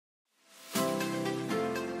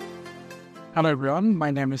Hello everyone,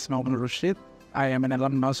 my name is Mamunur Rashid. I am an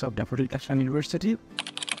alumnus of Daffodil University.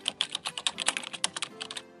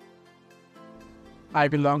 I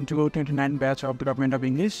belong to 29 batch of Department of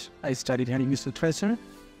English. I studied here in English Literature.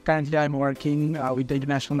 Currently, I'm working with the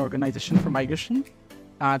International Organization for Migration.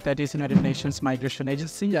 That is United Nations Migration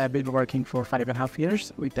Agency. I've been working for 5.5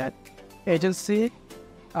 years with that agency.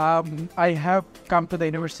 I have come to the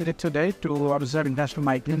university today to observe International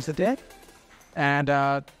Migrants Day.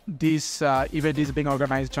 And this event is being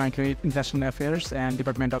organized jointly with International Affairs and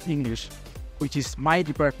Department of English, which is my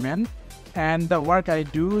department. And the work I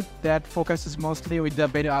do that focuses mostly with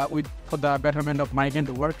for the betterment of migrant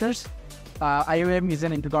workers. IOM is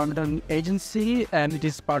an intergovernmental agency and it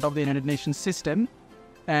is part of the United Nations system.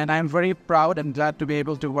 And I am very proud and glad to be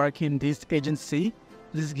able to work in this agency.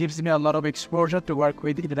 This gives me a lot of exposure to work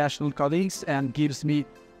with international colleagues and gives me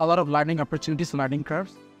a lot of learning opportunities, learning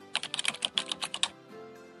curves.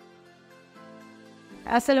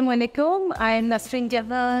 Assalamu alaikum. I am Nasrin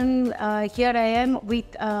Javan. Here I am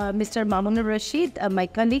with Mr. Mamunur Rashid, my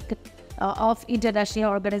colleague of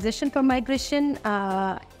International Organization for Migration,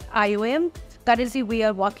 IOM. Currently, we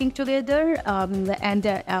are working together and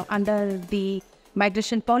under the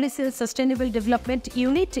Migration Policy and Sustainable Development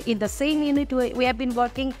Unit. In the same unit, we have been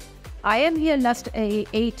working. I am here last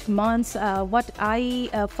 8 months. What I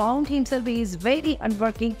found himself is very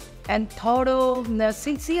hardworking and thorough,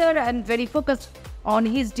 sincere and very focused on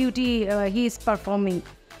his duty he is performing.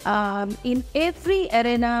 In every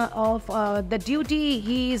arena of the duty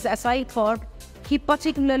he is assigned for, he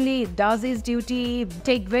particularly does his duty,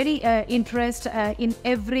 take very interest in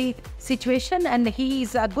every situation, and he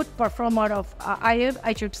is a good performer of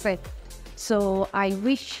I should say. So I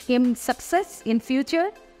wish him success in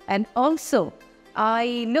future, and also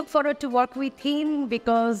I look forward to work with him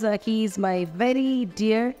because he is my very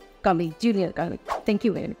dear colleague, junior colleague. Thank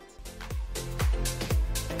you very much.